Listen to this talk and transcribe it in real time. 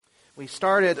We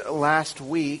started last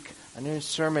week a new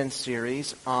sermon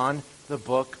series on the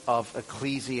book of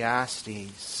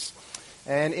Ecclesiastes.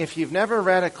 And if you've never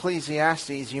read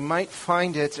Ecclesiastes, you might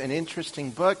find it an interesting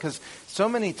book because so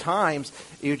many times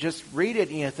you just read it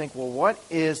and you think, well, what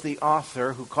is the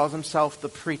author who calls himself the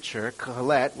preacher,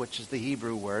 Kohelet, which is the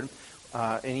Hebrew word,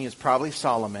 and he is probably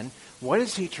Solomon. What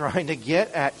is he trying to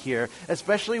get at here,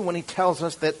 especially when he tells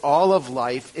us that all of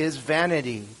life is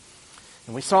vanity?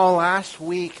 And we saw last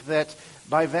week that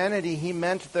by vanity he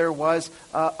meant there was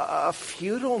a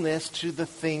futileness to the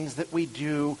things that we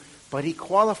do, but he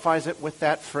qualifies it with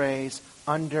that phrase,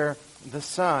 under the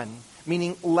sun,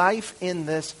 meaning life in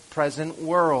this present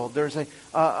world. There's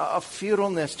a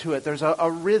futileness to it. There's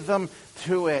a rhythm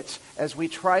to it as we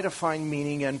try to find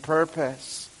meaning and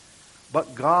purpose.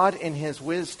 But God in his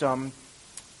wisdom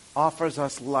offers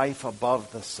us life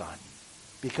above the sun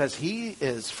because he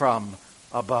is from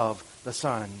above the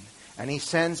sun. And he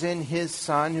sends in his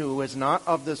Son, who is not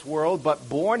of this world, but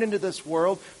born into this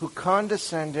world, who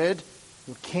condescended,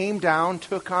 who came down,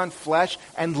 took on flesh,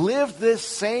 and lived this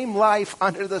same life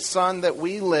under the sun that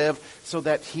we live, so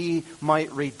that he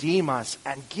might redeem us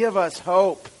and give us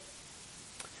hope.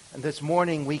 And this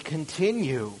morning we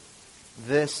continue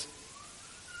this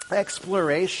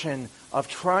exploration of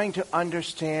trying to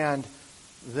understand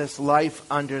this life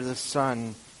under the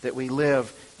sun that we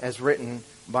live as written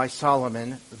by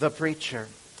Solomon the preacher.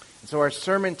 And so our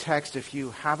sermon text, if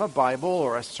you have a Bible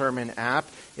or a sermon app,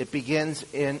 it begins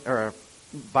in, or a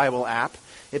Bible app,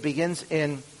 it begins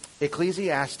in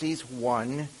Ecclesiastes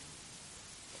 1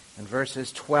 and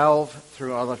verses 12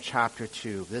 through all of chapter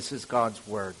 2. This is God's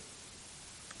word.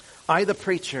 I, the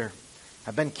preacher,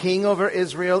 have been king over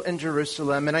Israel and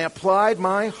Jerusalem, and I applied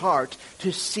my heart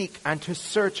to seek and to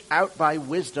search out by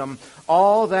wisdom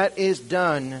all that is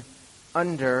done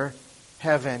under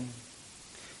heaven.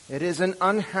 It is an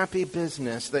unhappy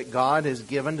business that God has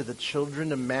given to the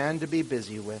children of man to be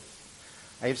busy with.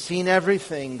 I have seen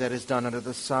everything that is done under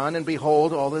the sun, and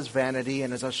behold, all is vanity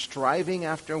and is a striving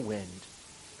after wind.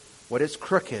 What is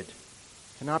crooked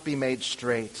cannot be made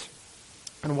straight,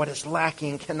 and what is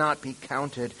lacking cannot be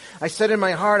counted. I said in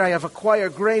my heart, I have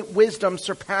acquired great wisdom,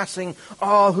 surpassing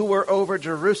all who were over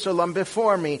Jerusalem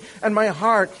before me. And my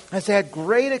heart has had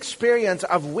great experience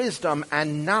of wisdom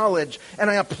and knowledge. And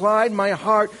I applied my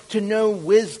heart to know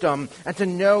wisdom and to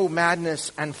know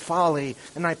madness and folly.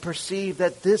 And I perceive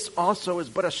that this also is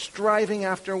but a striving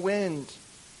after wind.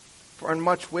 For in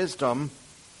much wisdom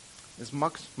is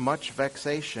much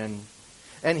vexation.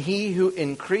 And he who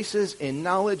increases in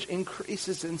knowledge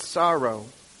increases in sorrow.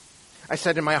 I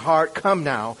said in my heart, come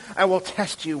now, I will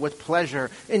test you with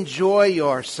pleasure. Enjoy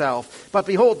yourself. But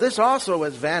behold, this also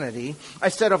is vanity. I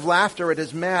said of laughter, it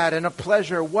is mad, and of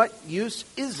pleasure, what use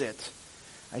is it?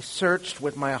 I searched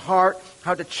with my heart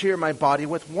how to cheer my body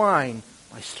with wine.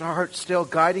 My heart still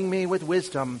guiding me with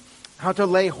wisdom, how to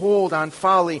lay hold on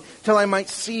folly, till I might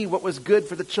see what was good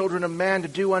for the children of man to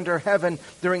do under heaven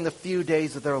during the few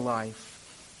days of their life.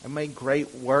 I made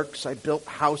great works. I built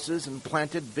houses and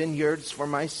planted vineyards for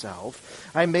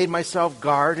myself. I made myself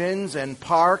gardens and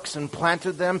parks and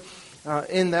planted them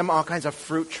in them all kinds of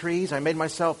fruit trees. I made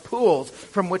myself pools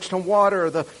from which to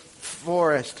water the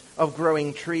forest of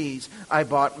growing trees. I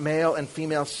bought male and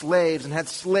female slaves and had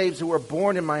slaves who were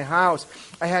born in my house.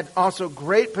 I had also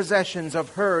great possessions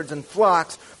of herds and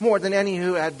flocks, more than any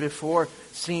who had before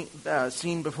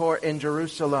seen before in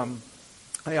Jerusalem.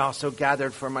 I also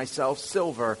gathered for myself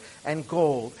silver and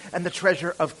gold and the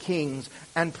treasure of kings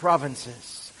and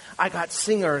provinces. I got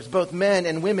singers, both men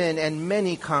and women, and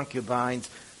many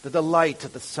concubines, the delight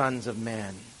of the sons of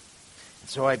men. And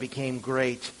so I became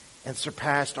great and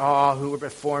surpassed all who were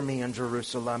before me in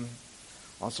Jerusalem.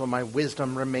 Also my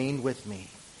wisdom remained with me.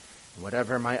 And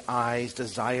whatever my eyes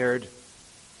desired,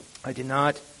 I did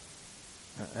not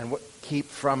keep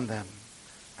from them.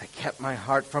 I kept my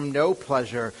heart from no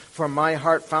pleasure, for my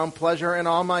heart found pleasure in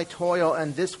all my toil,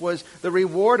 and this was the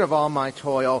reward of all my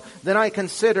toil. Then I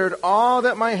considered all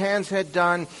that my hands had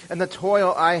done, and the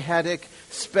toil I had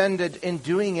expended in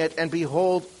doing it, and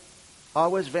behold,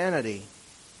 all was vanity,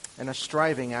 and a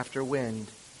striving after wind,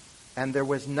 and there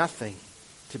was nothing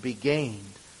to be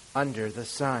gained under the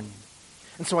sun.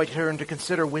 And so I turned to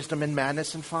consider wisdom and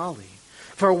madness and folly.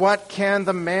 For what can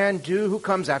the man do who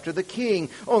comes after the king?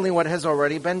 Only what has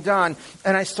already been done.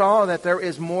 And I saw that there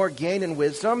is more gain in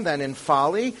wisdom than in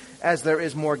folly, as there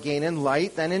is more gain in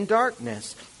light than in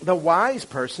darkness. The wise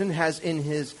person has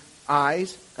his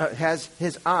eyes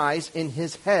in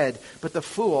his head, but the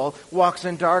fool walks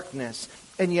in darkness.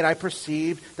 And yet I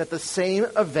perceived that the same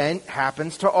event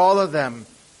happens to all of them.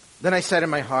 Then I said in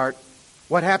my heart,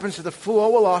 what happens to the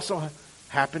fool will also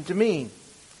happened to me.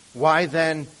 Why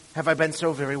then have I been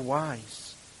so very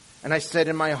wise? And I said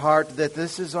in my heart that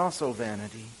this is also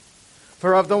vanity.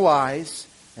 For of the wise,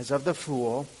 as of the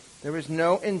fool, there is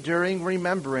no enduring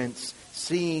remembrance,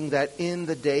 seeing that in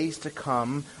the days to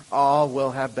come all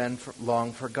will have been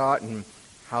long forgotten.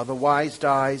 How the wise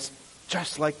dies,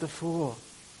 just like the fool.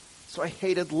 So I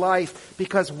hated life,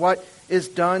 because what is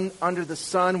done under the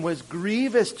sun was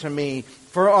grievous to me,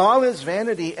 for all is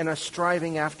vanity and a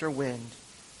striving after wind.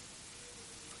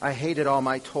 I hated all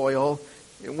my toil,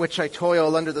 in which I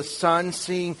toil under the sun,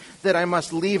 seeing that I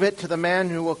must leave it to the man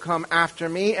who will come after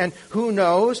me, and who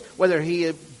knows whether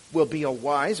he will be a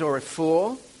wise or a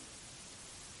fool.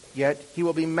 Yet he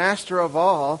will be master of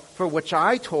all for which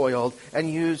I toiled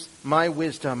and used my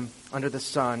wisdom under the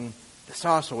sun. This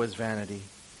also is vanity.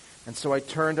 And so I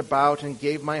turned about and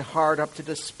gave my heart up to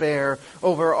despair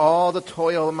over all the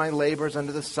toil of my labors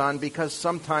under the sun, because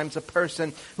sometimes a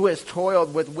person who has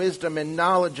toiled with wisdom and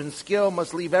knowledge and skill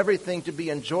must leave everything to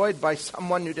be enjoyed by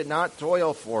someone who did not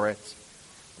toil for it.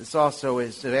 This also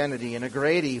is vanity and a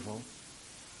great evil.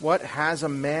 What has a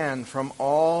man from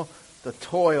all the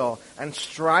toil and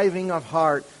striving of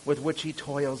heart with which he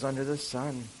toils under the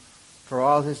sun? For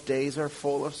all his days are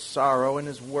full of sorrow, and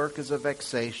his work is a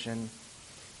vexation.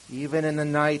 Even in the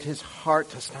night his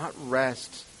heart does not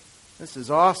rest. This is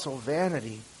also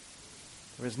vanity.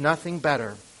 There is nothing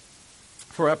better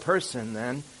for a person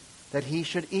than that he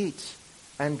should eat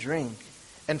and drink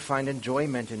and find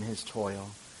enjoyment in his toil.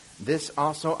 This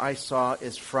also I saw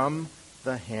is from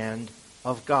the hand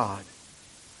of God.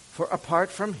 For apart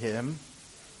from him,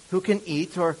 who can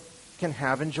eat or can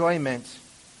have enjoyment?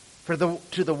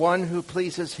 To the one who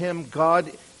pleases him, God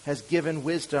has given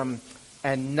wisdom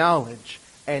and knowledge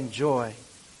and joy.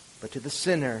 But to the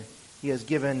sinner, he has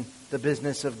given the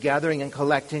business of gathering and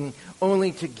collecting,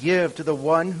 only to give to the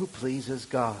one who pleases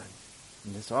God.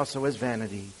 And this also is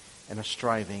vanity and a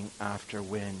striving after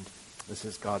wind. This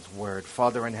is God's word.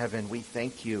 Father in heaven, we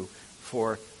thank you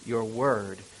for your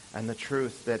word and the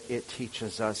truth that it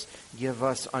teaches us. Give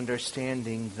us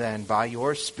understanding then. By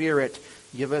your Spirit,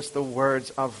 give us the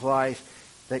words of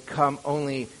life that come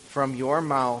only from your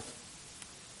mouth.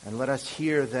 And let us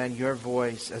hear then your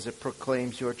voice as it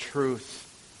proclaims your truth.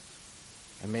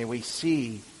 And may we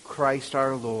see Christ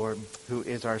our Lord, who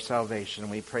is our salvation.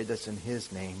 And we pray this in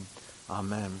his name.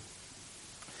 Amen.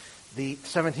 The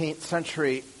 17th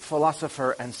century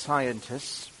philosopher and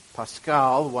scientist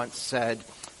Pascal once said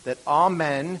that all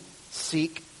men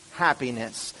seek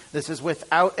happiness. This is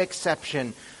without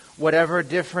exception. Whatever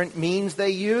different means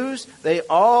they use, they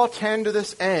all tend to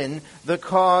this end, the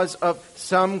cause of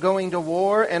some going to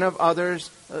war and of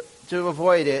others to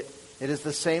avoid it. It is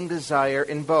the same desire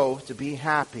in both to be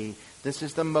happy. This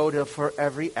is the motive for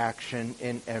every action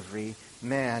in every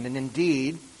man. And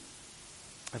indeed,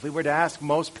 if we were to ask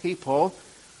most people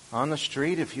on the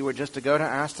street, if you were just to go to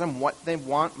ask them what they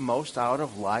want most out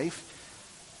of life,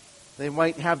 they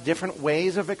might have different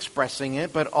ways of expressing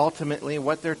it, but ultimately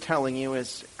what they're telling you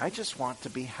is, I just want to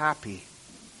be happy.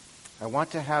 I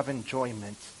want to have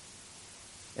enjoyment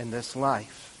in this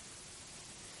life.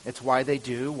 It's why they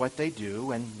do what they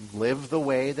do and live the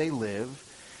way they live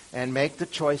and make the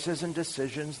choices and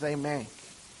decisions they make.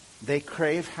 They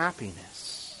crave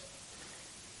happiness.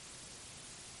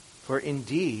 For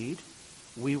indeed,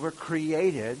 we were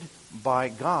created by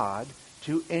God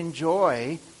to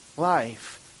enjoy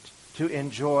life. To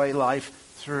enjoy life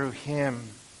through him.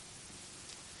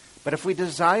 But if we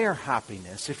desire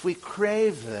happiness, if we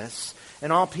crave this,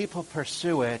 and all people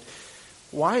pursue it,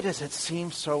 why does it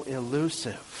seem so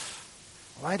elusive?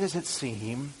 Why does it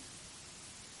seem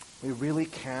we really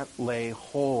can't lay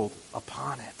hold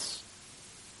upon it?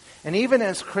 And even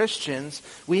as Christians,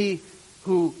 we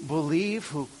who believe,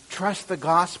 who trust the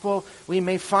gospel, we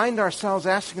may find ourselves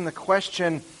asking the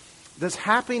question, does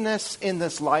happiness in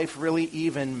this life really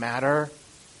even matter?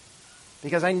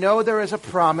 Because I know there is a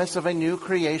promise of a new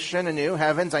creation, a new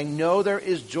heavens. I know there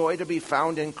is joy to be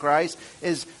found in Christ.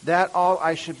 Is that all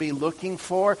I should be looking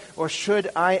for? Or should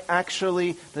I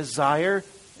actually desire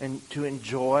and to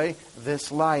enjoy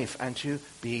this life and to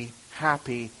be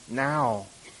happy now?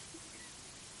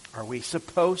 Are we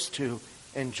supposed to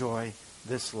enjoy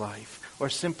this life? Or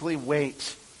simply wait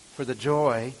for the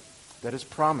joy that is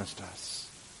promised us?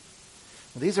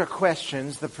 These are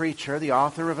questions the preacher, the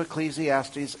author of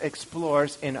Ecclesiastes,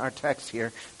 explores in our text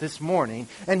here this morning.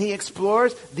 And he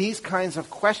explores these kinds of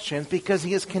questions because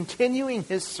he is continuing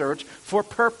his search for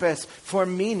purpose, for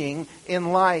meaning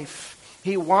in life.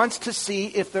 He wants to see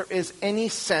if there is any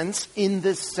sense in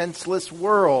this senseless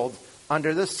world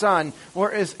under the sun?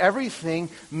 Or is everything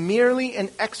merely an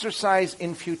exercise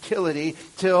in futility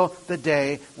till the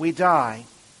day we die?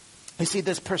 You see,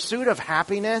 this pursuit of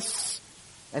happiness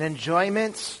and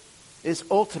enjoyment is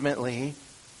ultimately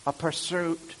a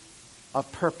pursuit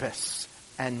of purpose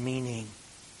and meaning.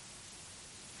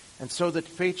 And so the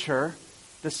preacher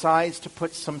decides to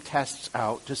put some tests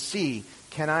out to see,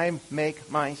 can I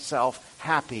make myself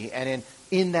happy? And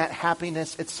in that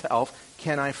happiness itself,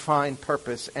 can I find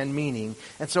purpose and meaning?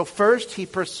 And so first he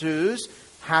pursues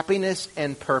happiness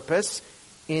and purpose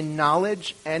in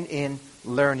knowledge and in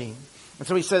learning. And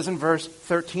so he says in verse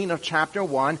 13 of chapter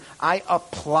 1, I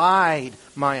applied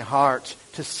my heart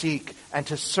to seek and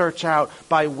to search out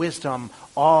by wisdom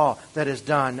all that is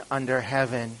done under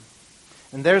heaven.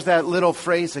 And there's that little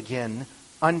phrase again,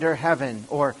 under heaven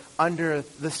or under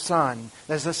the sun.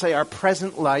 As I say, our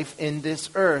present life in this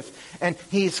earth. And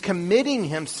he's committing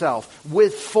himself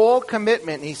with full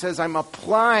commitment. He says, I'm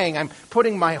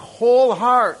putting my whole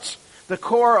heart, the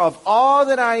core of all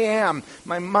that I am,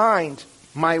 my mind,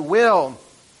 my will,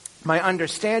 my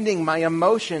understanding, my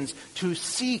emotions, to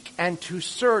seek and to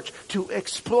search, to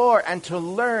explore and to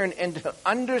learn and to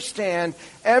understand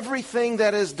everything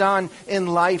that is done in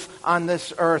life on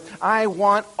this earth. I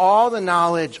want all the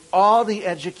knowledge, all the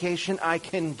education I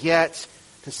can get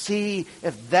to see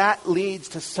if that leads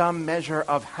to some measure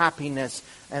of happiness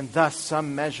and thus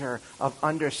some measure of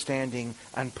understanding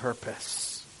and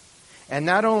purpose. And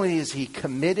not only is he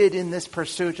committed in this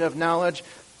pursuit of knowledge,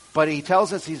 but he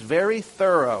tells us he's very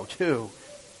thorough, too.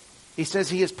 He says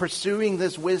he is pursuing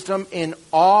this wisdom in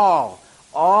all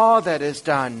that is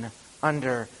done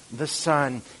under the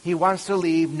sun. He wants to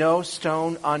leave no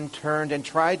stone unturned and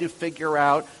try to figure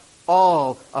out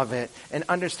all of it and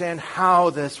understand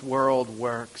how this world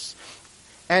works.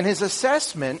 And his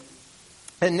assessment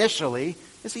initially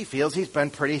is he feels he's been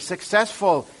pretty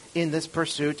successful in this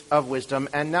pursuit of wisdom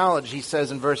and knowledge. He says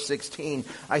in verse 16,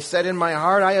 I said in my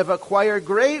heart, I have acquired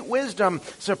great wisdom,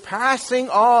 surpassing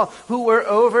all who were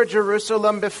over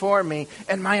Jerusalem before me.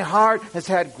 And my heart has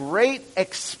had great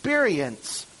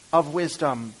experience of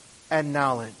wisdom and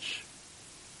knowledge.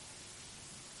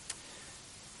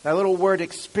 That little word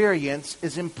experience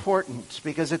is important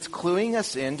because it's cluing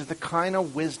us into the kind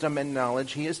of wisdom and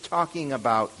knowledge he is talking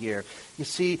about here. You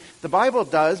see, the Bible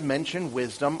does mention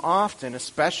wisdom often,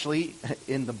 especially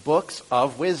in the books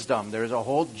of wisdom. There's a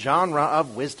whole genre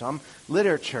of wisdom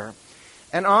literature.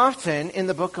 And often in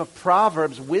the book of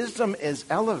Proverbs, wisdom is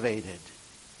elevated.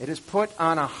 It is put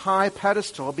on a high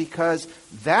pedestal because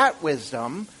that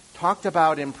wisdom talked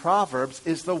about in Proverbs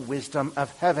is the wisdom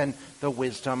of heaven, the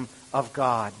wisdom of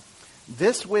God.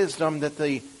 This wisdom that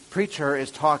the preacher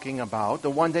is talking about, the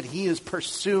one that he is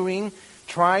pursuing,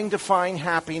 trying to find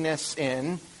happiness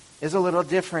in, is a little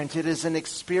different. It is an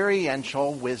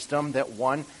experiential wisdom that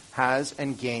one has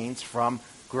and gains from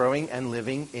growing and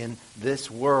living in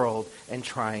this world and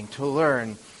trying to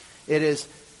learn. It is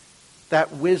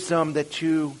that wisdom that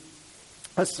you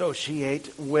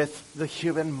associate with the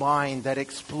human mind that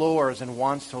explores and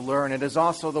wants to learn. It is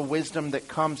also the wisdom that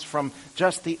comes from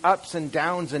just the ups and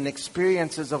downs and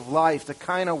experiences of life, the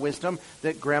kind of wisdom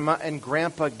that Grandma and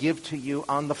Grandpa give to you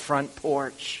on the front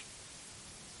porch.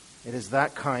 It is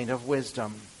that kind of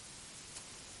wisdom.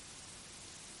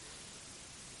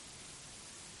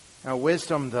 Now,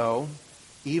 wisdom, though,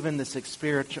 even this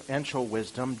experiential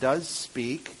wisdom, does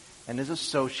speak and is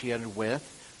associated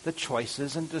with the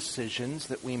choices and decisions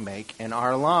that we make in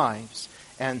our lives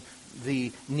and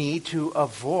the need to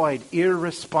avoid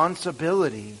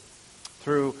irresponsibility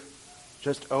through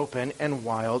just open and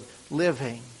wild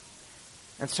living.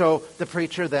 And so the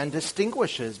preacher then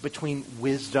distinguishes between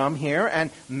wisdom here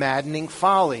and maddening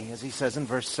folly, as he says in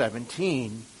verse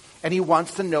 17. And he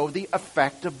wants to know the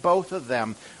effect of both of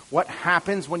them. What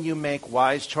happens when you make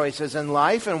wise choices in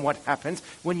life and what happens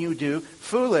when you do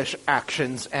foolish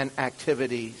actions and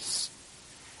activities.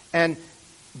 And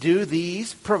do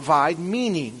these provide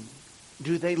meaning?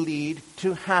 Do they lead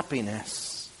to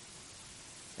happiness?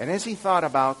 And as he thought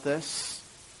about this,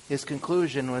 his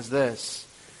conclusion was this.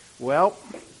 Well,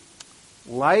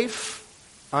 life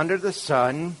under the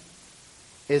sun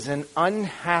is an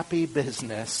unhappy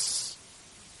business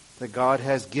that God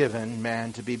has given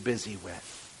man to be busy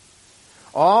with.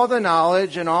 All the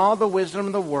knowledge and all the wisdom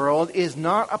of the world is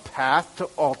not a path to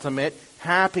ultimate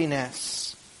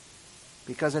happiness,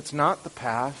 because it's not the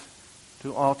path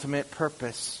to ultimate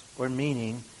purpose or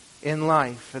meaning in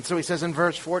life. And so he says in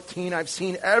verse 14, I've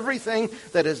seen everything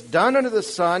that is done under the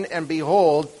sun, and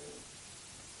behold,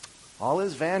 all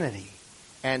is vanity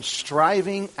and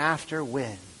striving after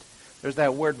wind. There's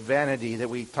that word vanity that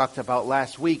we talked about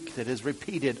last week that is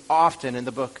repeated often in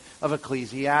the book of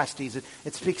Ecclesiastes.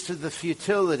 It speaks to the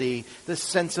futility, the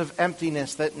sense of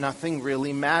emptiness, that nothing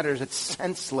really matters. It's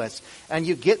senseless. And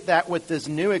you get that with this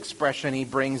new expression he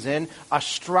brings in, a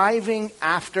striving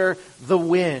after the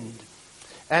wind.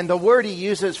 And the word he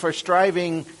uses for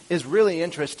striving is really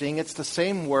interesting. It's the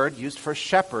same word used for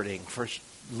shepherding, for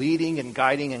leading and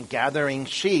guiding and gathering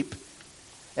sheep.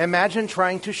 Imagine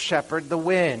trying to shepherd the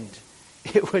wind.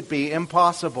 It would be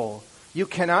impossible. You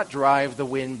cannot drive the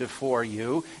wind before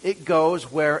you. It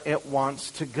goes where it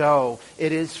wants to go.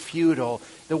 It is futile.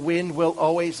 The wind will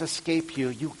always escape you.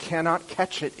 You cannot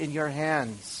catch it in your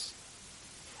hands.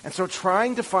 And so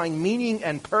trying to find meaning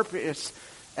and purpose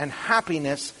and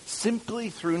happiness simply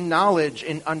through knowledge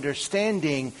and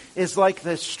understanding is like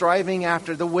this striving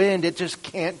after the wind. It just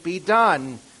can't be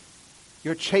done.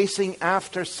 You're chasing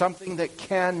after something that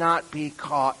cannot be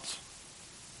caught.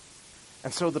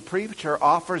 And so the preacher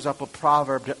offers up a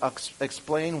proverb to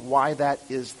explain why that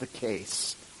is the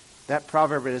case. That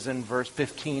proverb is in verse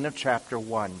 15 of chapter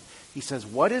 1. He says,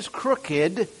 "What is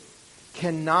crooked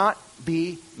cannot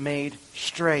be made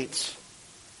straight,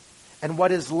 and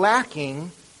what is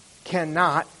lacking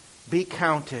cannot be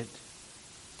counted."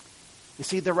 You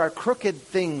see, there are crooked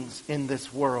things in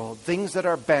this world, things that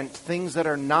are bent, things that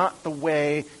are not the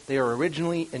way they are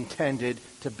originally intended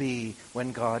to be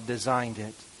when God designed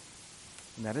it.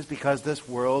 And that is because this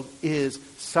world is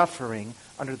suffering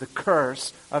under the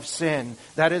curse of sin.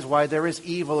 That is why there is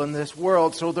evil in this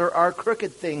world. So there are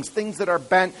crooked things, things that are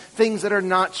bent, things that are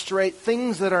not straight,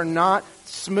 things that are not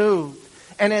smooth.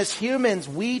 And as humans,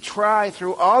 we try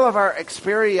through all of our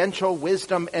experiential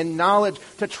wisdom and knowledge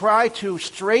to try to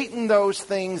straighten those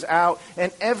things out.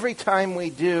 And every time we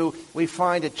do, we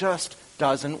find it just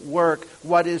doesn't work.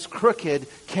 What is crooked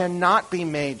cannot be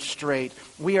made straight.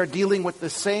 We are dealing with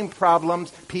the same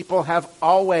problems people have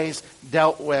always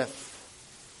dealt with.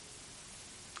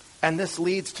 And this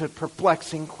leads to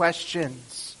perplexing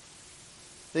questions.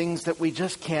 Things that we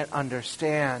just can't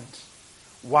understand.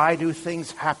 Why do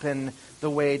things happen the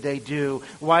way they do?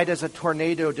 Why does a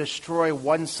tornado destroy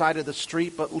one side of the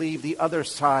street but leave the other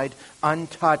side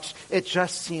untouched? It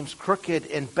just seems crooked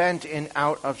and bent and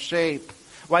out of shape.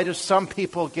 Why do some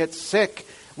people get sick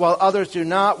while others do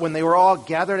not when they were all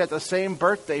gathered at the same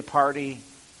birthday party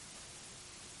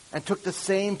and took the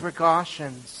same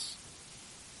precautions?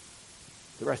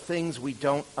 There are things we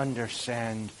don't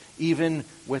understand, even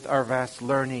with our vast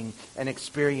learning and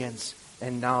experience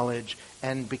and knowledge.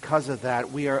 And because of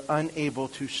that, we are unable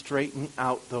to straighten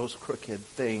out those crooked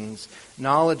things.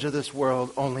 Knowledge of this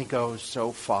world only goes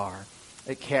so far.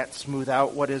 It can't smooth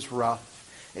out what is rough.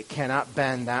 It cannot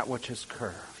bend that which is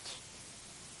curved.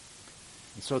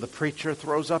 And so the preacher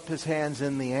throws up his hands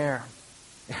in the air.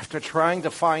 After trying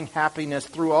to find happiness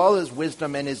through all his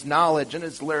wisdom and his knowledge and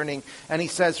his learning, and he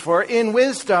says, "For in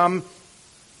wisdom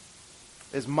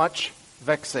is much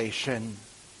vexation.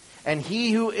 And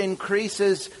he who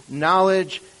increases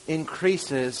knowledge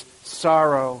increases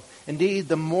sorrow. Indeed,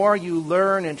 the more you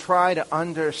learn and try to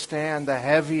understand, the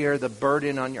heavier the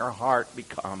burden on your heart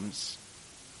becomes."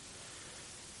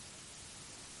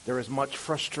 There is much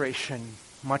frustration,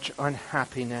 much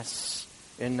unhappiness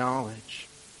in knowledge.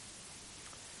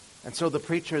 And so the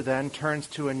preacher then turns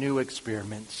to a new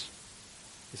experiment.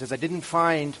 He says, "I didn't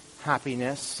find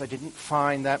happiness. I didn't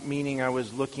find that meaning I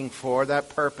was looking for,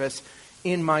 that purpose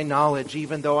in my knowledge,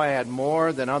 even though I had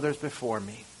more than others before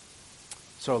me.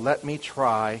 So let me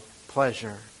try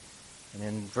pleasure." And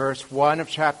in verse 1 of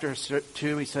chapter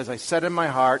 2, he says, "I said in my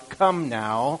heart, come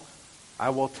now, I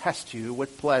will test you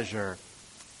with pleasure.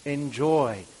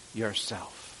 Enjoy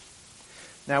yourself."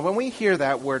 Now, when we hear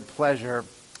that word pleasure,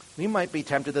 we might be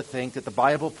tempted to think that the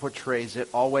Bible portrays it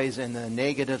always in the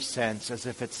negative sense, as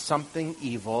if it's something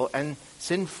evil and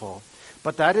sinful.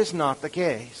 But that is not the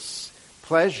case.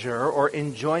 Pleasure or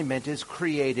enjoyment is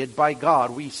created by God.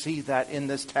 We see that in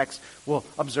this text. We'll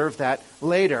observe that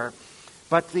later.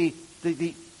 But the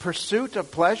pursuit of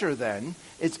pleasure then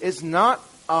is not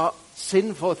a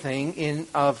sinful thing in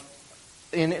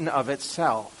and of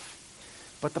itself.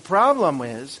 But the problem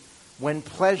is when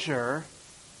pleasure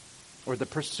or the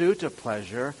pursuit of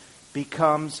pleasure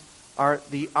becomes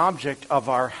the object of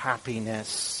our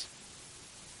happiness.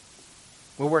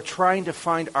 Where we're trying to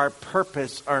find our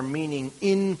purpose, our meaning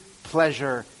in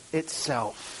pleasure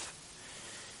itself.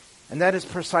 And that is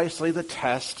precisely the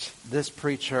test this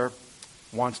preacher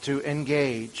wants to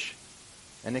engage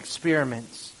and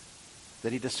experiments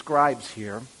that he describes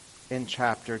here in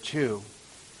chapter 2.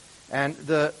 And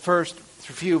the first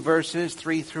few verses,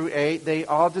 3 through 8, they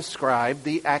all describe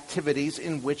the activities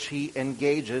in which he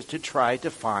engages to try to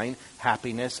find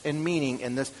happiness and meaning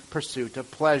in this pursuit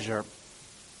of pleasure.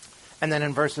 And then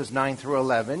in verses 9 through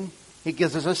 11, he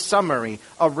gives us a summary,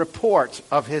 a report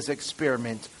of his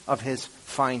experiment, of his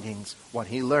findings, what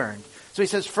he learned. So he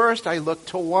says, first I looked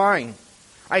to wine.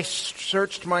 I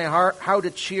searched my heart how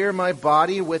to cheer my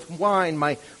body with wine.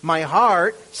 My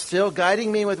heart still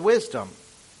guiding me with wisdom,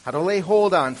 how to lay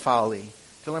hold on folly,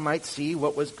 till I might see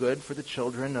what was good for the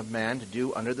children of man to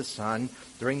do under the sun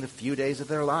during the few days of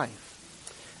their life.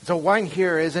 So wine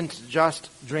here isn't just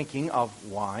drinking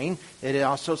of wine. It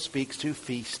also speaks to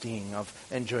feasting, of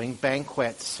enjoying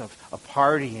banquets, of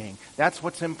partying. That's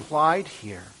what's implied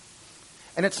here.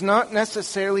 And it's not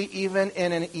necessarily even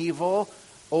in an evil,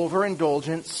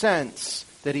 overindulgent sense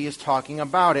that he is talking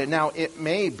about it. Now, it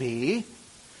may be,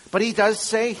 but he does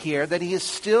say here that he is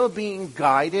still being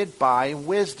guided by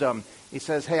wisdom. He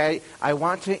says, hey, I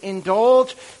want to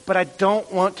indulge, but I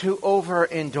don't want to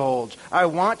overindulge. I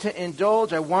want to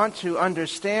indulge. I want to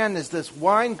understand, is this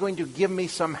wine going to give me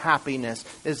some happiness?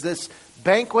 Is this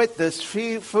banquet, this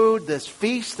food, this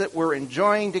feast that we're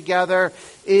enjoying together,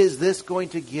 is this going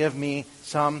to give me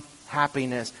some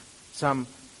happiness, some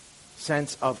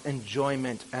sense of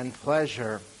enjoyment and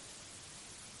pleasure?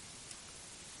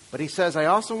 But he says, I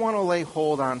also want to lay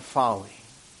hold on folly.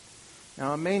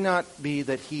 Now, it may not be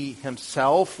that he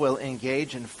himself will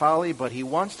engage in folly, but he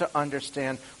wants to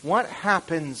understand what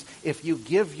happens if you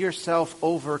give yourself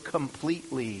over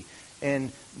completely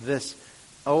in this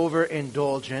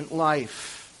overindulgent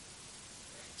life.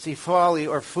 See, folly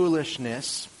or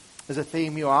foolishness is a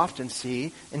theme you often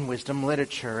see in wisdom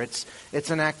literature. It's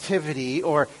an activity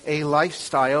or a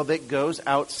lifestyle that goes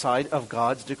outside of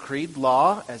God's decreed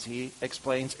law, as he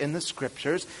explains in the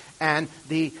Scriptures, and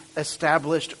the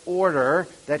established order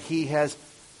that he has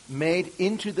made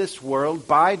into this world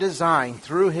by design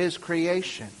through his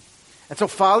creation. And so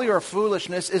folly or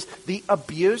foolishness is the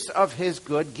abuse of his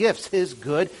good gifts, his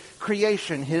good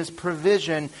creation, his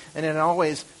provision. And it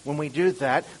always, when we do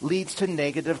that, leads to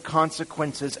negative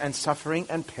consequences and suffering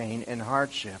and pain and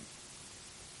hardship.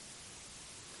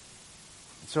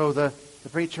 So the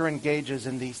preacher engages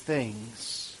in these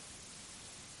things,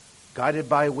 guided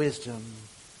by wisdom,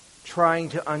 trying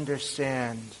to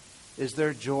understand, is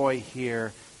there joy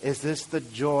here? Is this the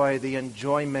joy, the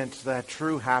enjoyment, the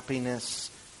true happiness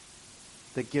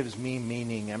that gives me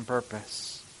meaning and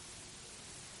purpose?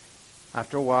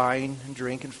 After wine and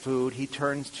drink and food, he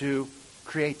turns to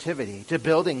creativity, to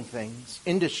building things,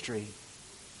 industry.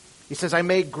 He says, I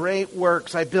made great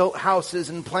works. I built houses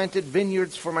and planted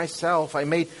vineyards for myself. I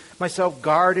made myself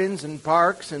gardens and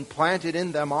parks and planted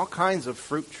in them all kinds of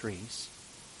fruit trees.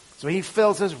 So he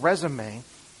fills his resume,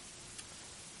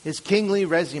 his kingly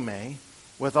resume,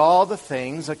 with all the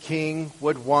things a king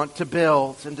would want to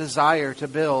build and desire to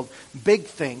build. Big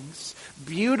things,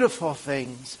 beautiful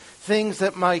things, things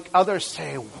that make others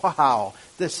say, wow,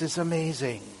 this is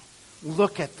amazing.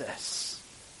 Look at this.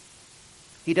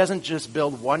 He doesn't just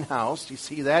build one house. You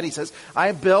see that? He says,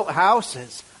 I built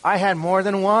houses. I had more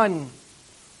than one.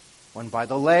 One by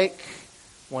the lake,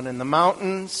 one in the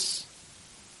mountains,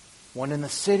 one in the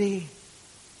city.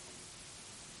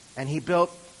 And he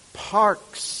built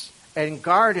parks and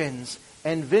gardens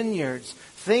and vineyards,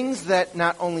 things that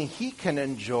not only he can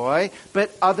enjoy, but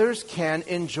others can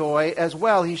enjoy as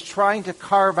well. He's trying to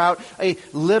carve out a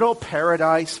little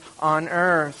paradise on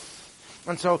earth.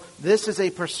 And so this is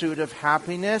a pursuit of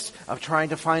happiness, of trying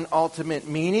to find ultimate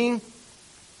meaning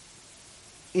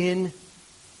in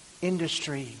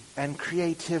industry and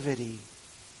creativity.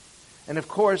 And of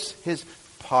course, his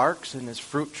parks and his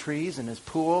fruit trees and his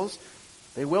pools,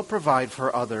 they will provide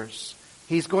for others.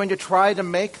 He's going to try to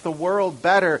make the world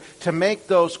better, to make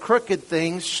those crooked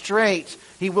things straight.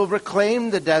 He will reclaim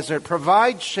the desert,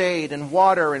 provide shade and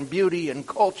water and beauty and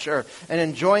culture and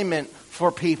enjoyment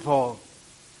for people.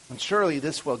 And surely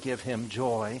this will give him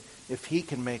joy if he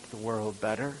can make the world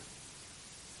better.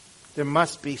 There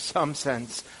must be some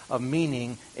sense of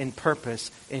meaning and purpose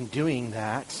in doing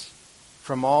that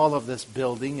from all of this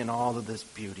building and all of this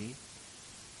beauty.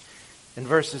 In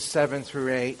verses 7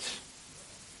 through 8,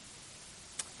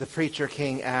 the preacher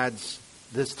king adds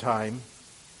this time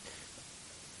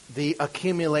the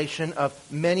accumulation of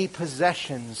many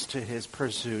possessions to his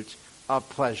pursuit of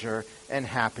pleasure and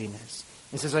happiness.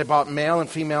 He says, I bought male and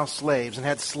female slaves and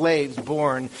had slaves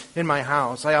born in my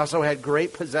house. I also had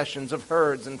great possessions of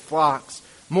herds and flocks,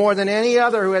 more than any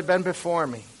other who had been before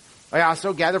me. I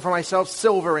also gathered for myself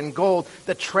silver and gold,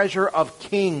 the treasure of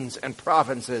kings and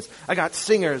provinces. I got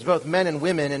singers, both men and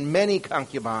women, and many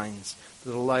concubines, to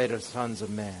the delight of sons of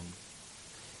men.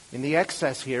 And the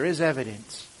excess here is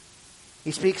evident.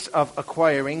 He speaks of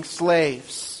acquiring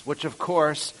slaves, which of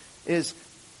course is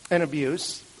an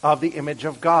abuse of the image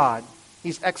of God.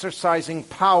 He's exercising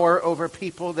power over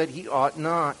people that he ought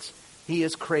not. He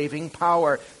is craving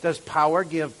power. Does power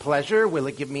give pleasure? Will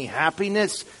it give me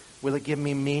happiness? Will it give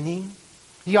me meaning?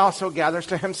 He also gathers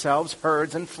to himself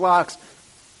herds and flocks,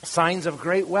 signs of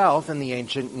great wealth in the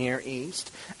ancient Near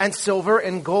East, and silver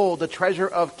and gold, the treasure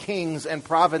of kings and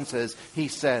provinces, he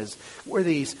says. Were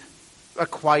these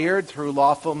acquired through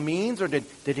lawful means, or did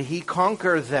he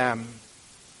conquer them?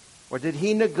 Or did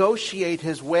he negotiate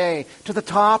his way to the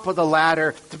top of the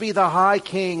ladder to be the high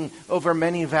king over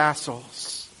many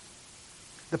vassals?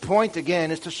 The point,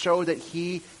 again, is to show that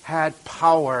he had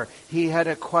power. He had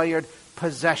acquired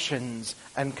possessions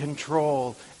and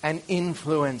control and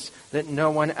influence that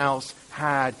no one else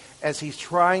had, as he's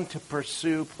trying to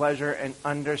pursue pleasure and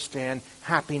understand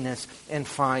happiness and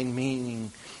find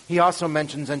meaning. He also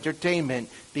mentions entertainment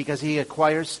because he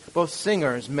acquires both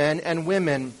singers, men and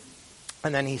women.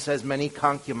 And then he says many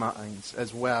concubines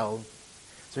as well.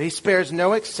 So he spares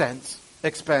no expense.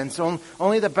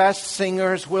 Only the best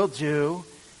singers will do.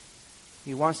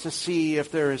 He wants to see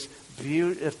if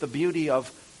the beauty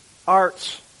of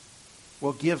art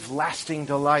will give lasting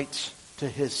delight to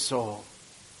his soul.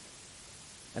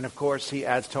 And of course, he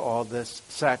adds to all this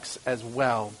sex as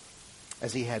well,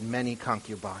 as he had many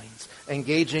concubines,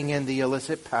 engaging in the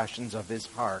illicit passions of his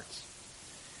heart.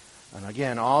 And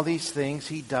again, all these things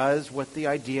he does with the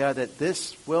idea that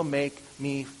this will make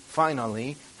me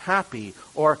finally happy.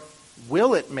 Or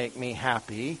will it make me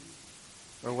happy?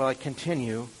 Or will I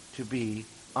continue to be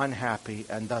unhappy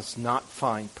and thus not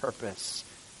find purpose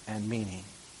and meaning?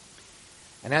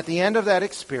 And at the end of that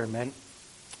experiment,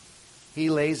 he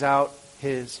lays out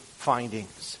his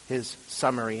findings, his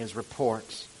summary, his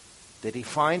report. Did he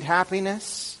find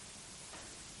happiness?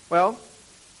 Well,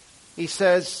 he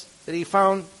says that he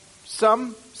found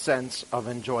some sense of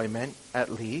enjoyment, at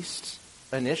least,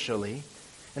 initially.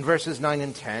 In verses 9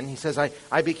 and 10, he says,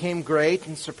 I became great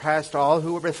and surpassed all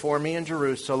who were before me in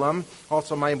Jerusalem.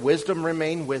 Also my wisdom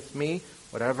remained with me.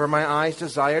 Whatever my eyes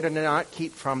desired, I did not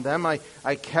keep from them.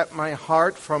 I kept my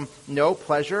heart from no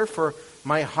pleasure, for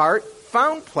my heart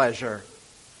found pleasure.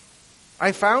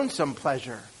 I found some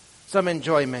pleasure, some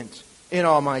enjoyment in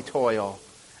all my toil.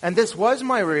 And this was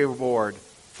my reward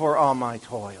for all my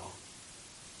toil.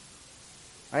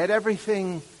 I had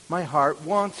everything my heart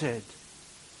wanted.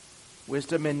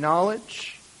 Wisdom and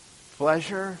knowledge,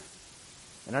 pleasure,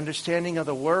 an understanding of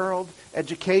the world,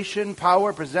 education,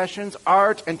 power, possessions,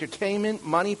 art, entertainment,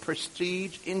 money,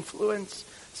 prestige, influence,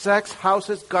 sex,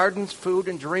 houses, gardens, food,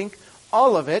 and drink.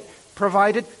 All of it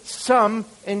provided some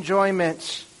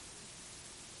enjoyment.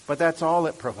 But that's all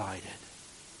it provided.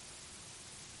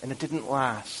 And it didn't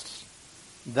last.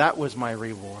 That was my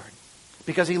reward.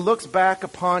 Because he looks back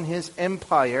upon his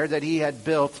empire that he had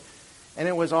built, and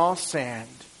it was all sand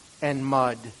and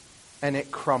mud, and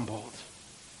it crumbled.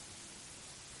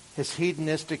 His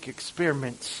hedonistic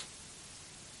experiments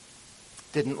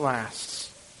didn't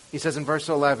last. He says in verse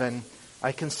 11,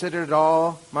 I considered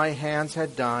all my hands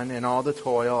had done, and all the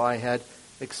toil I had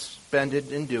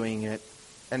expended in doing it,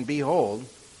 and behold,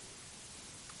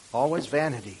 all was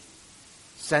vanity,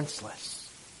 senseless,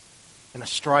 and a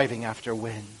striving after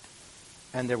wind.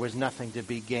 And there was nothing to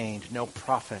be gained, no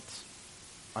profit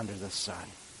under the sun.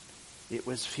 It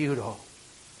was futile.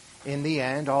 In the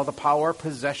end, all the power,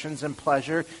 possessions, and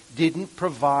pleasure didn't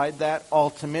provide that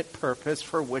ultimate purpose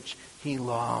for which he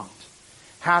longed.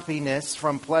 Happiness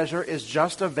from pleasure is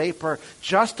just a vapor,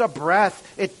 just a breath.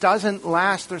 It doesn't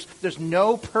last. There's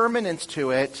no permanence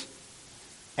to it.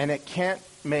 And it can't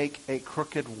make a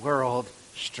crooked world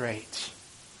straight.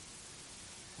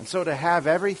 And so to have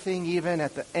everything, even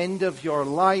at the end of your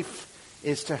life,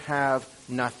 is to have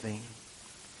nothing.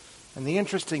 And the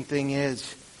interesting thing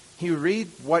is, you read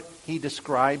what he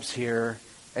describes here,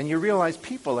 and you realize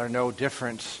people are no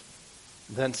different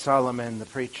than Solomon, the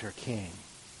preacher king.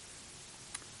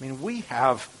 I mean, we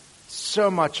have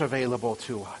so much available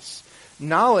to us.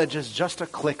 Knowledge is just a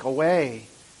click away.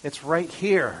 It's right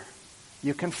here.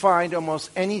 You can find almost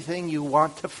anything you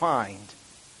want to find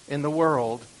in the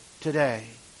world today.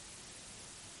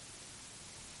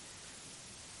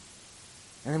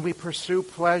 And then we pursue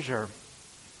pleasure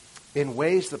in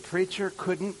ways the preacher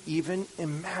couldn't even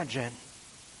imagine.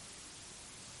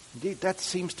 Indeed, that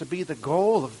seems to be the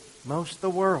goal of most of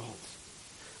the world.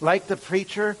 Like the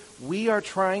preacher, we are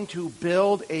trying to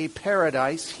build a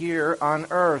paradise here on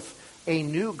earth, a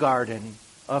new Garden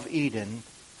of Eden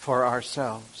for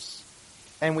ourselves.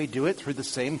 And we do it through the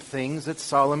same things that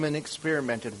Solomon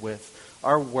experimented with: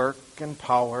 our work and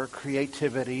power,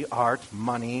 creativity, art,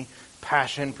 money,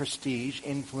 passion, prestige,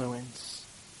 influence.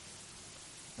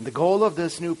 And the goal of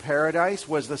this new paradise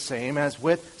was the same as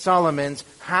with Solomon's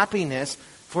happiness,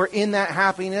 for in that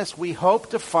happiness we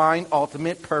hope to find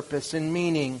ultimate purpose and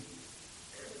meaning.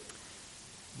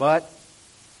 But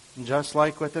just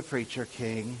like with the preacher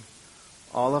king,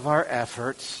 all of our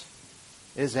efforts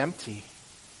is empty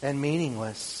and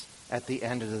meaningless at the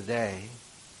end of the day.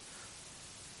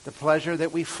 The pleasure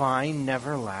that we find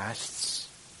never lasts,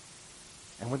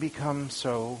 and we become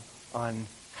so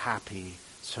unhappy,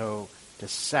 so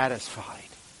dissatisfied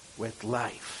with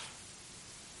life.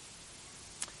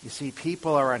 You see,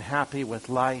 people are unhappy with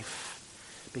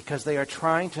life because they are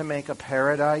trying to make a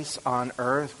paradise on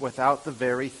earth without the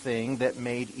very thing that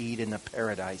made Eden a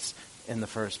paradise in the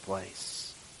first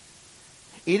place.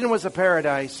 Eden was a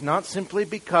paradise not simply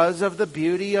because of the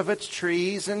beauty of its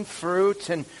trees and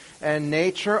fruit and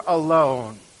nature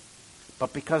alone,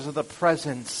 but because of the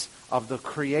presence of the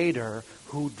Creator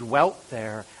who dwelt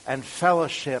there and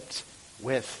fellowshiped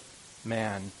with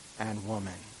man and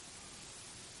woman.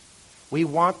 We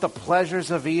want the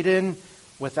pleasures of Eden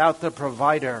without the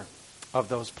provider of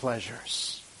those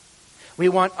pleasures. We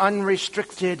want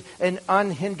unrestricted and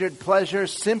unhindered pleasure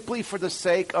simply for the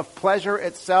sake of pleasure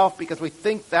itself because we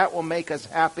think that will make us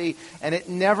happy, and it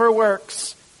never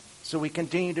works, so we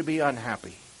continue to be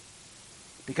unhappy.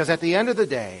 Because at the end of the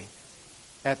day,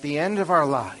 at the end of our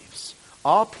lives,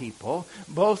 all people,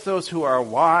 both those who are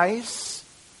wise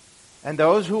and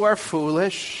those who are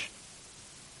foolish,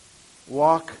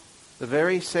 walk the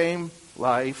very same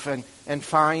life and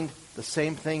find the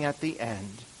same thing at the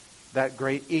end, that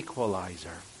great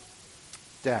equalizer,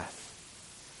 death.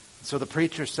 So the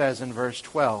preacher says in verse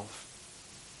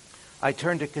 12, I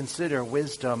turn to consider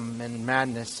wisdom and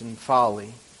madness and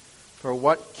folly. For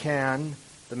what can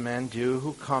the man do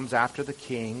who comes after the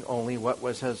king? Only what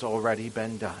has already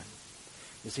been done.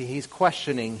 You see, he's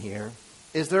questioning here.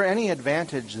 Is there any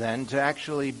advantage then to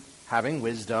actually having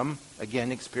wisdom,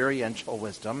 again, experiential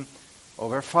wisdom,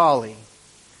 over folly?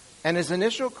 And his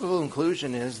initial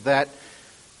conclusion is that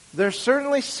there's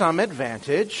certainly some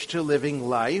advantage to living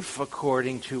life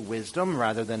according to wisdom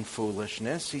rather than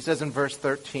foolishness. He says in verse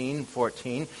 13,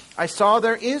 14, I saw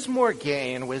there is more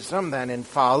gain in wisdom than in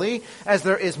folly, as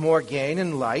there is more gain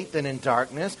in light than in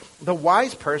darkness. The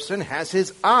wise person has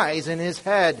his eyes in his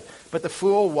head, but the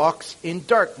fool walks in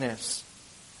darkness.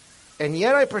 And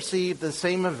yet I perceive the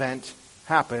same event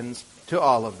happens to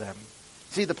all of them.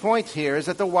 See, the point here is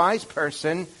that the wise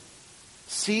person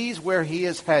sees where he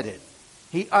is headed.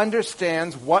 He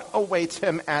understands what awaits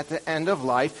him at the end of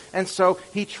life, and so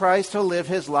he tries to live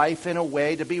his life in a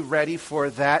way to be ready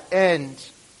for that end.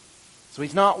 So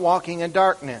he's not walking in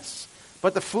darkness.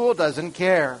 But the fool doesn't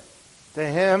care. To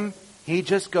him, he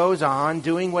just goes on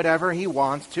doing whatever he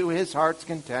wants to his heart's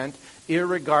content,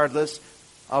 irregardless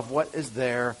of what is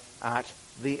there at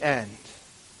the end.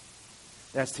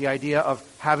 That's the idea of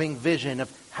having vision,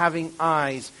 of having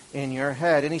eyes in your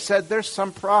head. And he said there's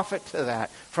some profit to that,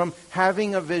 from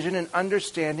having a vision and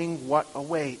understanding what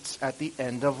awaits at the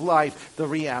end of life, the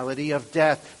reality of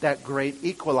death, that great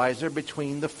equalizer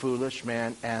between the foolish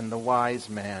man and the wise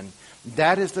man.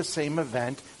 That is the same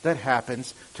event that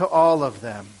happens to all of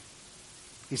them.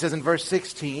 He says in verse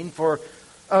 16, for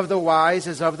of the wise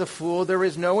as of the fool there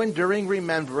is no enduring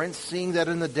remembrance, seeing that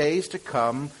in the days to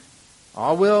come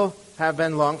all will have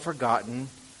been long forgotten.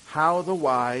 How the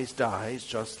wise dies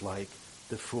just like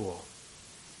the fool.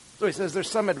 So he says there's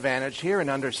some advantage here in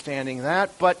understanding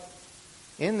that, but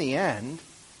in the end,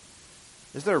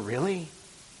 is there really?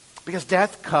 Because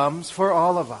death comes for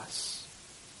all of us.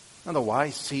 And the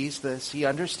wise sees this, he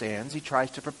understands, he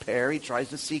tries to prepare, he tries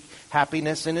to seek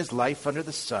happiness in his life under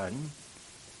the sun.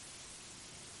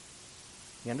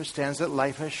 He understands that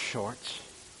life is short.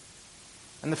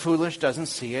 And the foolish doesn't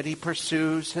see it. He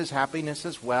pursues his happiness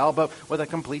as well, but with a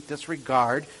complete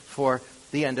disregard for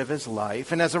the end of his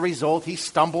life. And as a result, he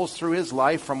stumbles through his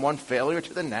life from one failure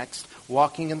to the next,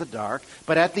 walking in the dark.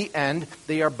 But at the end,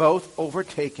 they are both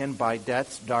overtaken by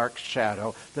death's dark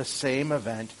shadow. The same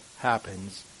event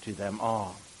happens to them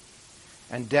all.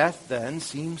 And death then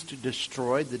seems to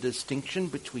destroy the distinction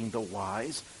between the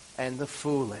wise and the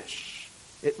foolish.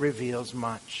 It reveals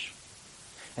much.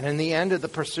 And in the end of the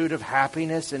pursuit of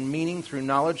happiness and meaning through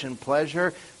knowledge and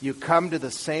pleasure, you come to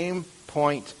the same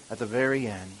point at the very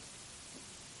end.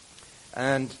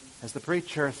 And as the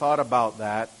preacher thought about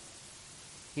that,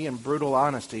 he in brutal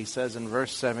honesty says in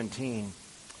verse 17,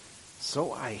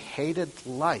 so I hated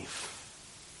life.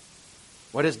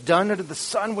 What is done under the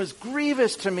sun was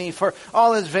grievous to me, for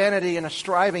all his vanity and a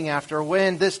striving after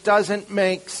wind. This doesn't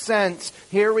make sense.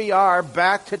 Here we are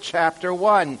back to chapter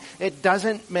 1. It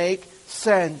doesn't make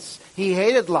sense. He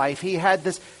hated life. He had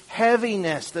this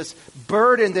heaviness, this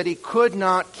burden that he could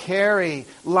not carry.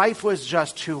 Life was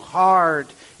just too hard.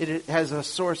 It has a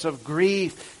source of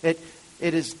grief. It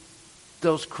is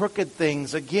those crooked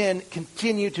things, again,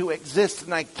 continue to exist,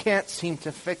 and I can't seem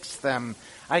to fix them.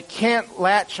 I can't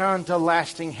latch on to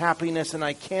lasting happiness, and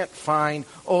I can't find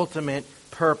ultimate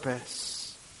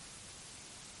purpose.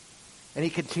 And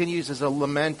he continues as a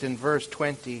lament in verse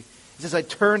 20. He says, I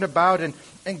turned about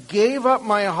and gave up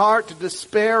my heart to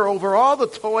despair over all the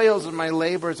toils of my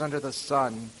labors under the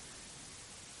sun.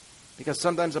 Because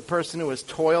sometimes a person who has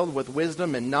toiled with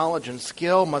wisdom and knowledge and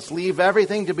skill must leave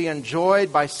everything to be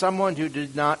enjoyed by someone who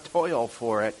did not toil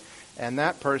for it. And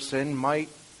that person might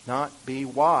not be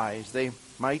wise. They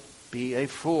might be a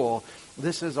fool.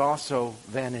 This is also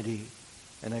vanity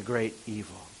and a great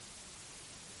evil.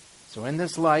 So in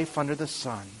this life under the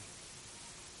sun,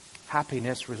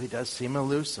 happiness really does seem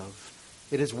elusive.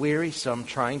 It is wearisome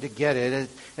trying to get it.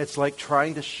 It's like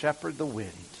trying to shepherd the wind.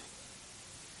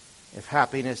 If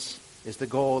happiness is the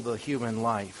goal of the human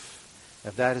life,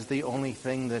 if that is the only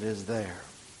thing that is there,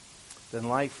 then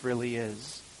life really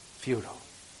is futile.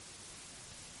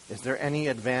 Is there any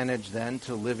advantage then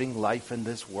to living life in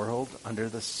this world under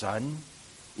the sun,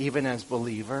 even as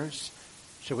believers?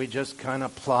 Should we just kind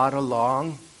of plod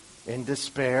along in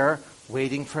despair,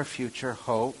 waiting for future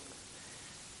hope?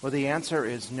 Well, the answer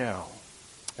is no.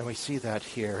 And we see that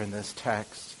here in this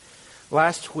text.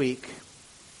 Last week,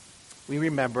 we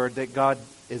remembered that God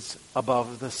is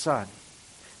above the sun,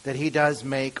 that he does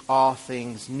make all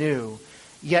things new.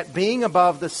 Yet being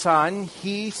above the sun,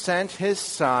 he sent his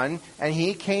Son, and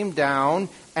he came down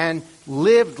and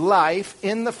lived life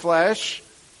in the flesh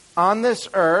on this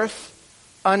earth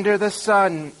under the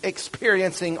sun,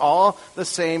 experiencing all the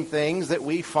same things that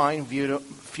we find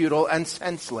futile and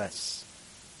senseless.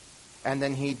 And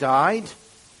then he died,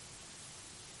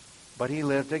 but he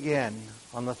lived again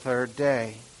on the third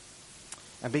day.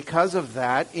 And because of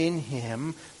that, in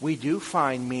him, we do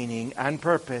find meaning and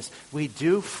purpose. We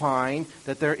do find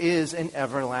that there is an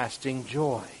everlasting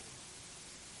joy.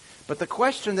 But the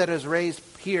question that is raised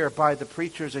here by the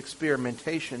preacher's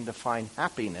experimentation to find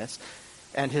happiness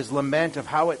and his lament of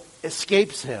how it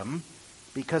escapes him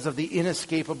because of the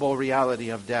inescapable reality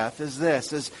of death is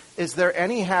this. Is there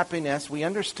any happiness? We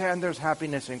understand there's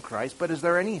happiness in Christ, but is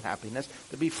there any happiness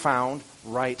to be found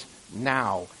right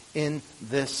now in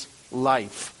this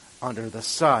life under the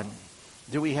sun?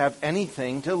 Do we have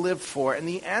anything to live for? And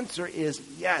the answer is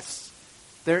yes.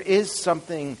 There is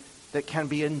something that can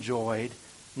be enjoyed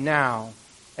now.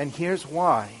 And here's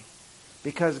why.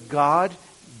 Because God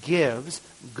gives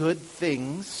good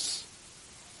things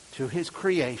to his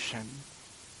creation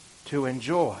to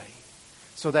enjoy,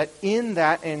 so that in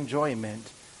that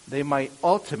enjoyment they might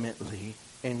ultimately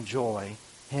enjoy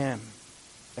him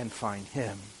and find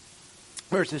him.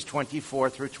 Verses 24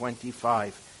 through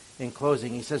 25. In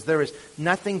closing, he says, there is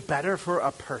nothing better for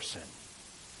a person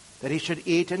that he should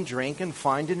eat and drink and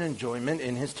find an enjoyment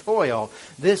in his toil.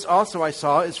 This also I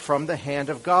saw is from the hand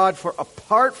of God, for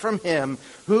apart from him,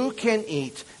 who can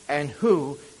eat and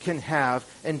who can have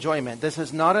enjoyment? This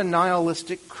is not a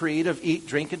nihilistic creed of eat,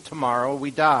 drink, and tomorrow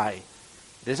we die.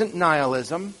 It isn't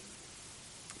nihilism,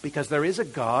 because there is a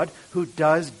God who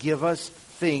does give us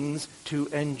things to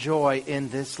enjoy in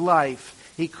this life.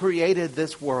 He created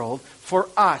this world for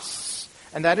us.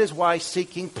 And that is why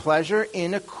seeking pleasure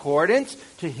in accordance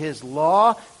to his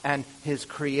law and his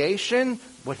creation,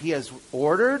 what he has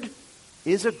ordered,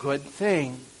 is a good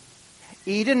thing.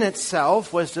 Eden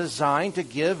itself was designed to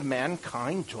give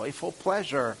mankind joyful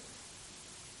pleasure.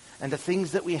 And the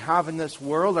things that we have in this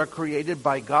world are created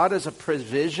by God as a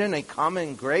provision, a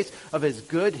common grace of his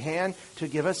good hand to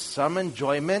give us some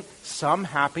enjoyment, some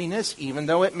happiness, even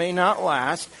though it may not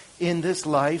last, in this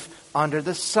life under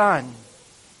the sun.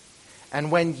 And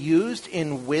when used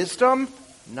in wisdom,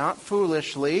 not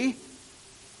foolishly,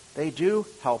 they do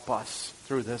help us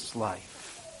through this life.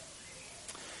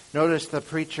 Notice the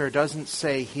preacher doesn't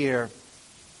say here,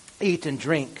 eat and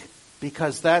drink,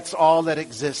 because that's all that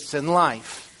exists in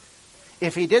life.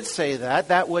 If he did say that,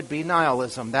 that would be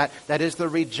nihilism. That is the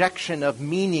rejection of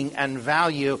meaning and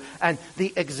value and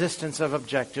the existence of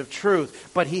objective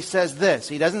truth. But he says this.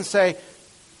 He doesn't say,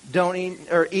 don't eat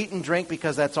or eat and drink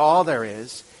because that's all there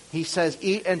is. He says,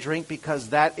 eat and drink because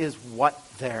that is what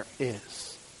there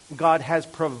is. God has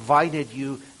provided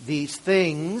you these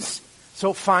things,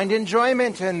 so find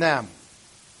enjoyment in them.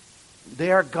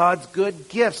 They are God's good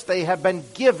gifts. They have been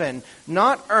given,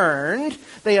 not earned.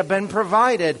 They have been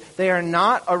provided. They are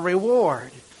not a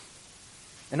reward.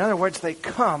 In other words, they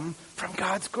come from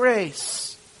God's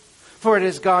grace. For it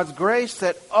is God's grace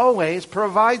that always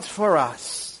provides for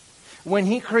us. When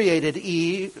he created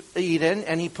Eden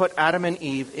and he put Adam and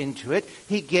Eve into it,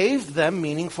 he gave them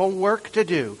meaningful work to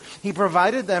do. He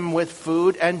provided them with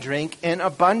food and drink in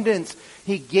abundance.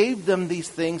 He gave them these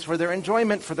things for their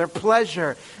enjoyment, for their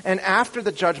pleasure. And after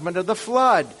the judgment of the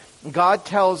flood, God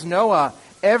tells Noah,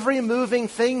 every moving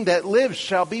thing that lives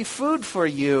shall be food for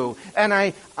you. And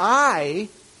I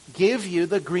give you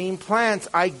the green plants.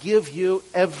 I give you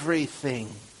everything.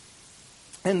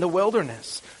 In the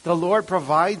wilderness, the Lord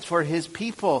provides for his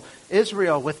people,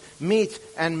 Israel, with meat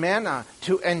and manna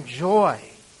to enjoy.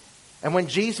 And when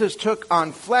Jesus took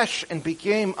on flesh and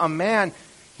became a man,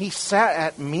 he sat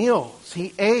at meals.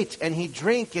 He ate and he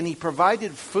drank and he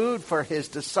provided food for his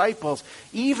disciples.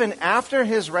 Even after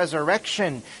his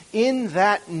resurrection, in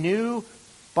that new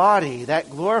body,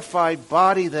 that glorified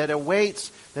body that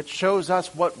awaits, that shows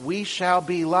us what we shall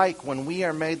be like when we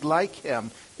are made like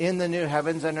him in the new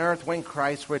heavens and earth when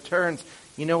Christ returns.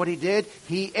 You know what he did?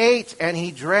 He ate and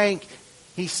he drank.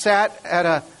 He sat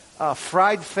at a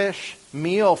fried fish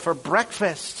meal for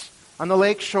breakfast on the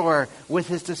lakeshore with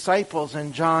his disciples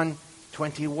in John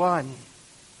 21.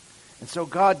 And so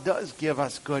God does give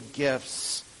us good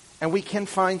gifts, and we can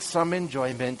find some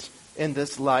enjoyment in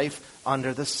this life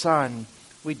under the sun.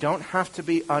 We don't have to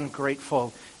be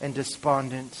ungrateful and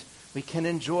despondent. We can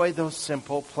enjoy those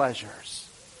simple pleasures.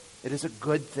 It is a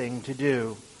good thing to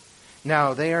do.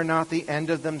 Now, they are not the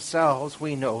end of themselves,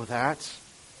 we know that.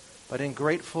 But in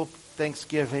grateful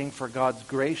thanksgiving for God's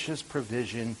gracious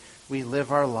provision, we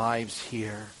live our lives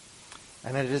here.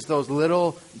 And it is those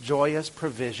little joyous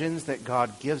provisions that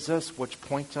God gives us which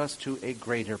point us to a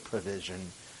greater provision,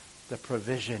 the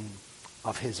provision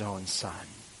of his own Son.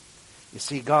 You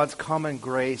see, God's common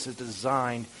grace is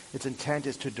designed, its intent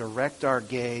is to direct our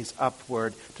gaze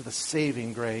upward to the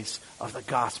saving grace of the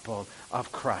gospel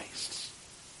of Christ.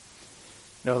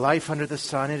 No, life under the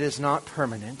sun, it is not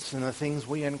permanent, and the things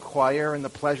we acquire and the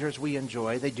pleasures we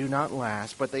enjoy, they do not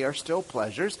last, but they are still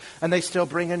pleasures, and they still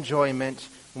bring enjoyment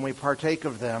when we partake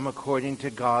of them according to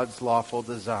God's lawful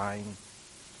design.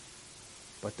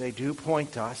 But they do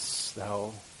point us,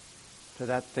 though, to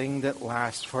that thing that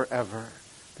lasts forever,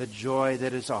 the joy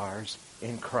that is ours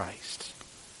in Christ.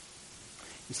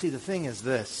 You see, the thing is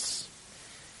this.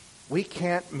 We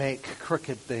can't make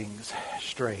crooked things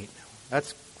straight.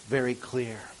 That's very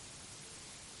clear.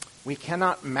 We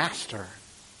cannot master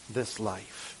this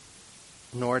life,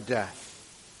 nor death.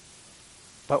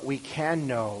 But we can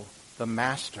know the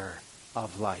master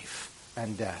of life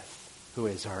and death, who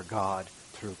is our God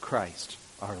through Christ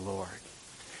our Lord.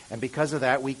 And because of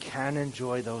that, we can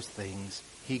enjoy those things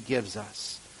he gives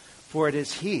us. For it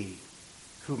is he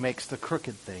who makes the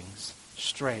crooked things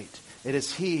straight. It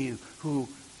is he who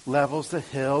levels the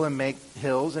hills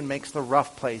and makes the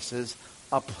rough places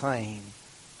a plain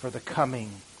for the coming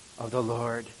of the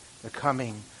Lord, the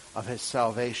coming of his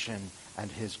salvation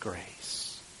and his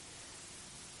grace.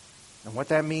 And what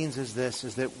that means is this,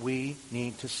 is that we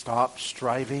need to stop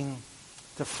striving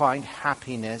to find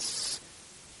happiness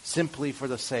simply for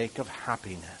the sake of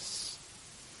happiness,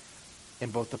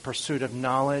 in both the pursuit of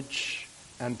knowledge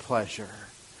and pleasure,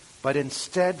 but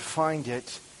instead find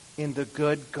it in the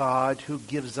good God who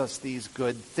gives us these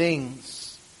good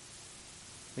things.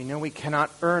 We know we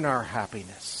cannot earn our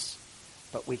happiness,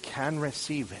 but we can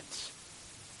receive it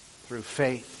through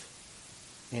faith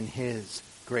in his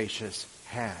gracious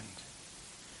hand.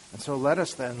 And so let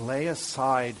us then lay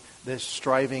aside this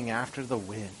striving after the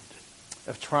wind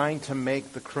of trying to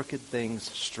make the crooked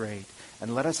things straight,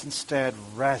 and let us instead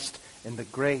rest in the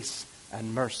grace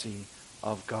and mercy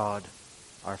of God,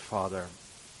 our Father,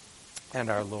 and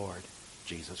our Lord,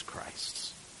 Jesus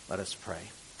Christ. Let us pray.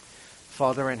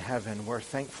 Father in heaven, we're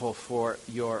thankful for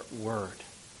your word.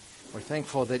 We're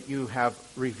thankful that you have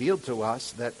revealed to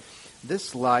us that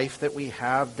this life that we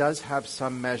have does have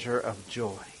some measure of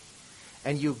joy.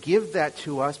 And you give that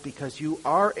to us because you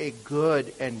are a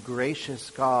good and gracious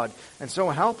God. And so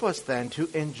help us then to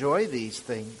enjoy these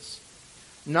things,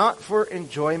 not for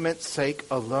enjoyment's sake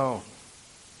alone,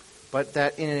 but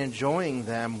that in enjoying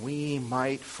them we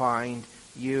might find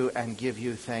you and give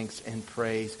you thanks and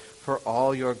praise for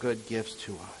all your good gifts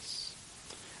to us.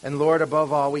 And Lord,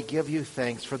 above all, we give you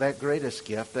thanks for that greatest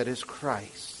gift that is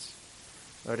Christ.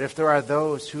 Lord, if there are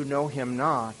those who know him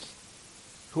not,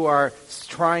 who are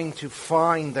trying to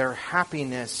find their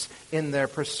happiness in their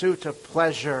pursuit of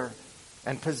pleasure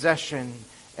and possession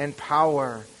and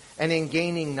power and in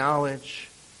gaining knowledge,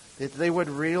 that they would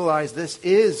realize this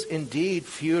is indeed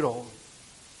futile,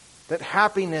 that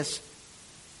happiness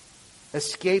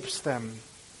escapes them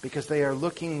because they are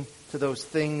looking to those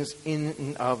things in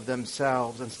and of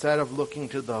themselves instead of looking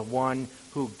to the one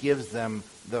who gives them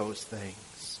those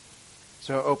things.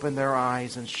 So open their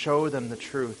eyes and show them the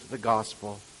truth, the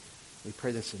gospel. We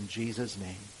pray this in Jesus'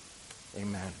 name.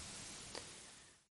 Amen.